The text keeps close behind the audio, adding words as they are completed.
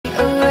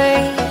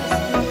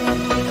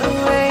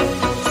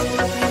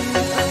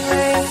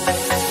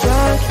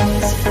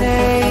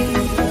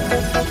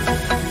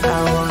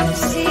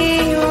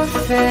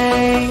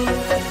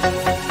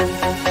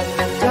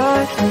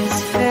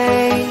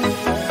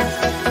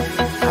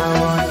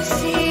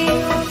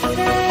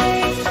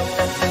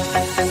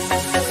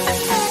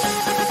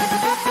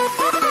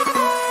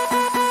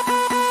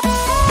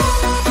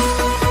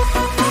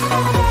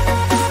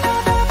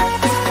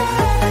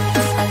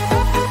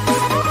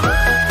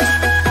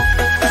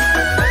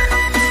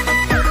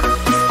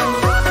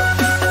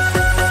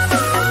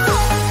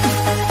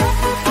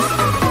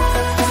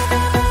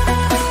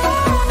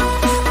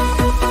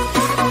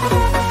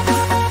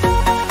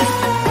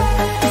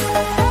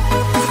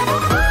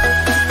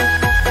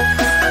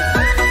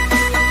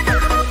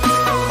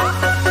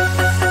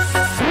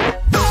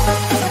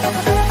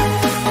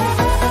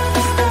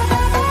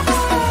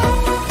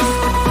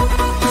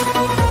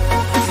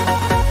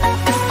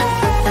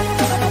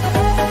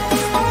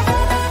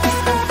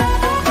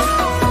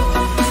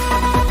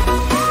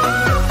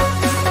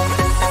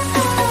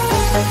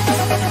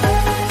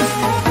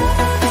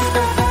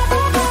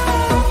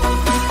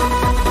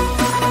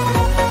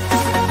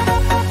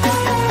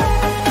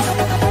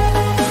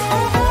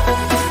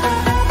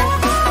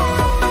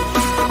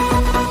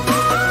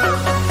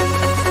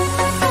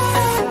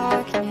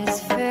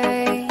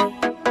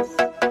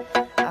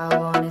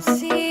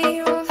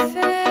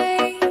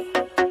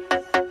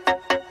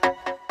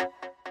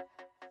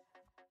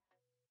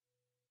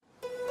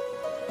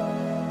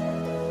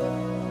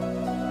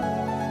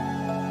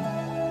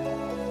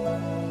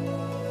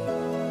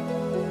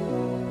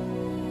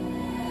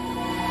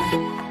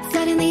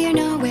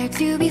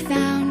to be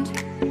found.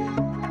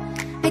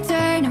 I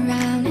turn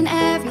around and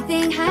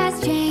everything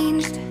has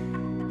changed.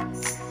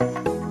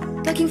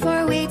 Looking for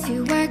a way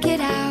to work it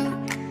out.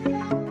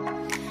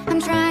 I'm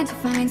trying to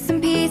find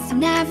some peace to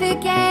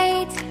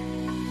navigate.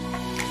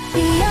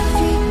 The oak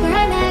tree where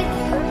I met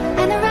you,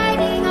 and the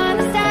writing on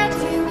the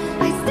statue.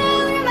 I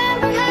still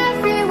remember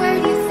every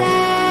word you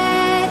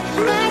said.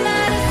 I'm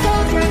not a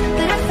soldier,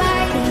 but I'm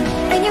fighting.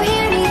 Can you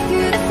hear me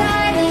through the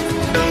silence?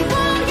 I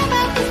won't give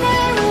up, 'cause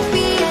there will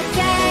be a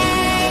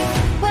day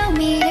we'll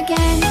meet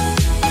again.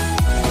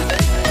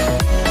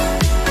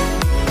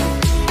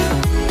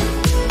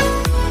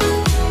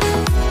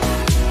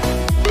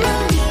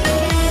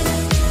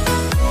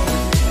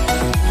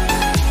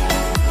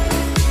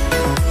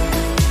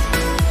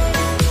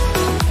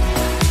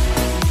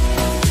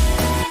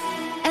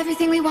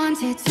 Everything we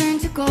wanted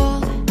turned to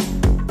gold.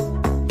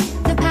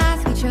 The path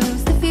we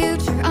chose, the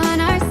future on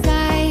our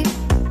side.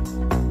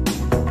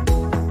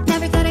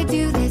 Never thought I'd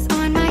do this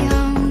on my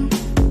own,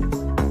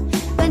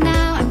 but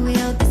now I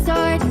wield the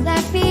sword you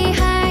left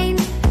behind.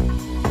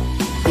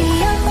 The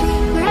oak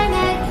tree where I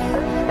met you,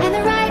 and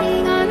the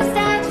writing on the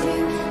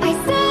statue. I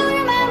still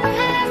remember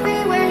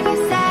every word you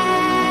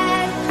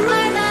said.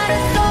 I'm not a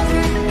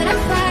soldier, but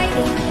I'm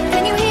fighting.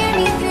 Can you hear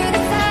me through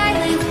the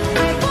silence?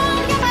 I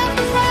won't give up,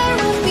 'cause there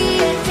will be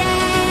a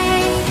day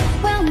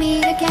we'll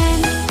meet again.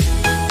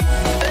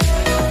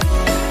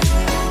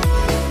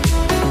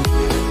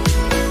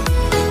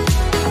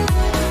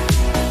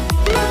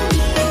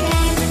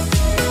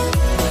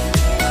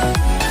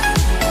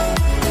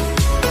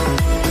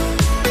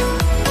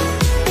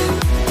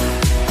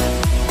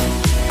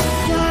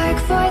 Dark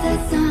for the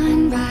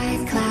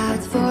sunrise,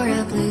 clouds for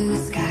a blue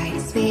sky,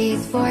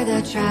 space for the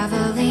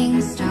traveling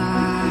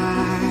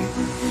star.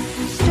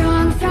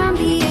 Strong from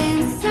the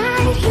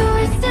inside,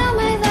 you're still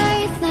my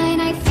lifeline.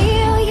 I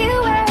feel you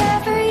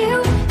wherever you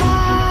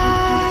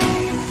are.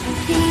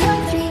 The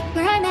oak tree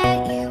where I met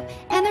you,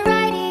 and the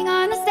writing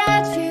on the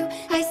statue.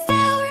 I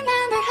still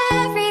remember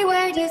every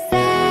word you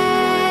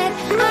said.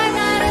 I'm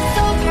not a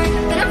soldier,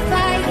 but I'm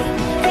fighting.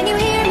 Can you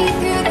hear me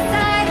through the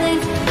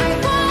silence? I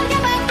won't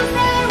give up, 'cause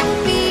there will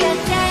be a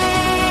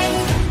day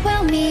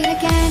we'll meet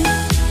again.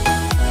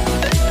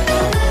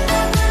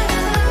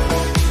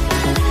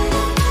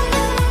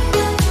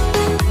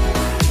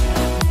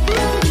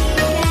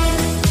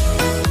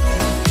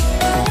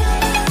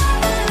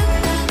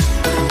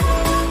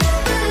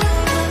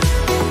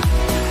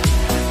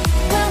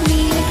 We'll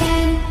meet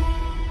again.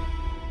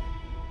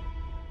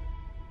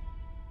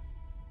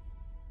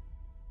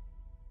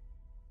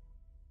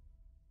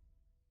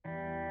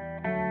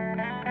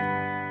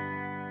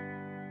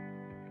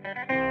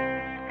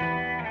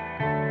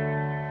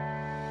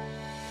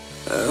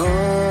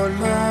 On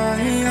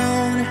my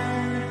own,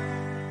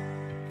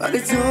 but I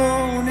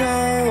don't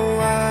know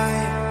why.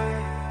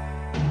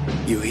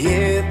 You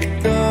hit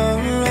the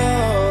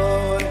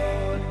road,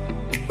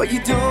 but you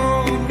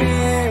don't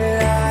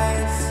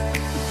realize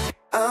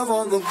I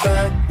won't look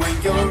back when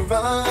you're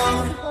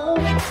around.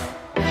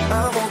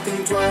 I won't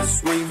think twice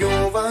when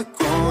you're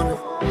gone.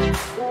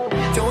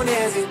 Don't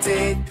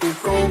hesitate to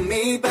call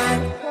me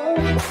back,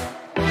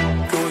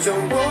 'cause I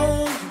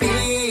won't be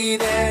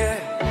there.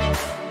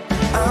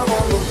 I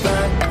won't look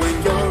back when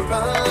you're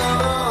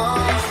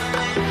around.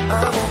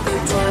 I won't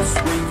think twice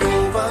when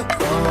you're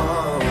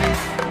gone.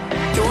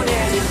 Don't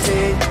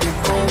hesitate to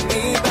call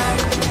me back,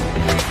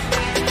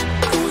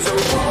 'cause I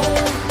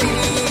won't be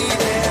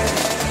there.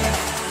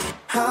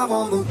 I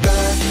won't look back.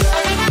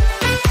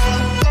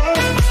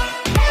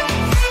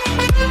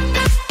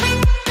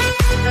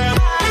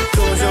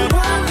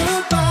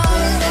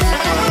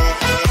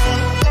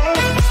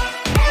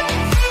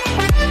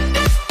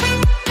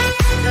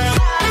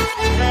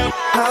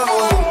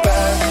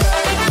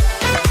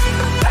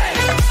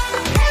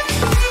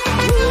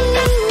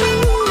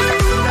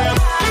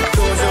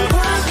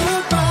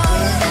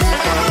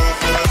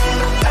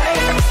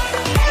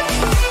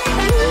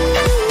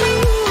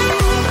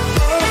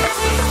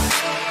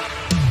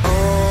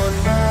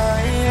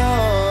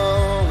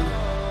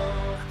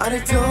 I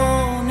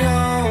don't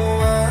know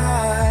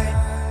why.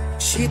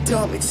 She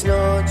told me it's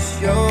not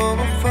your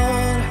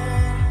fault,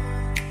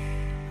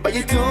 but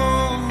you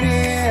don't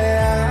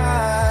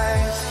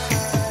realize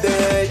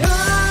that I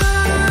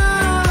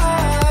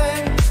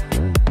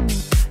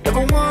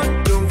never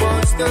wonder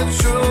what's the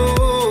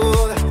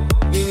truth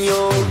in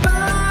your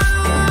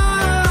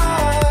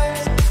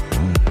eyes.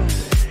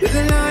 You're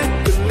the light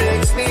that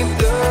makes me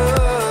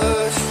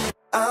blush.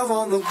 I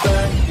won't look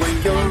back when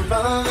you're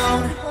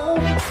around.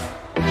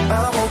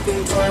 I won't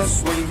think twice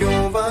when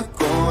you're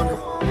gone.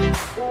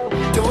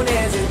 Don't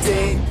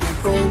hesitate to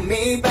call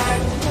me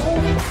back,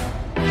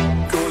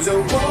 'cause I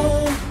won't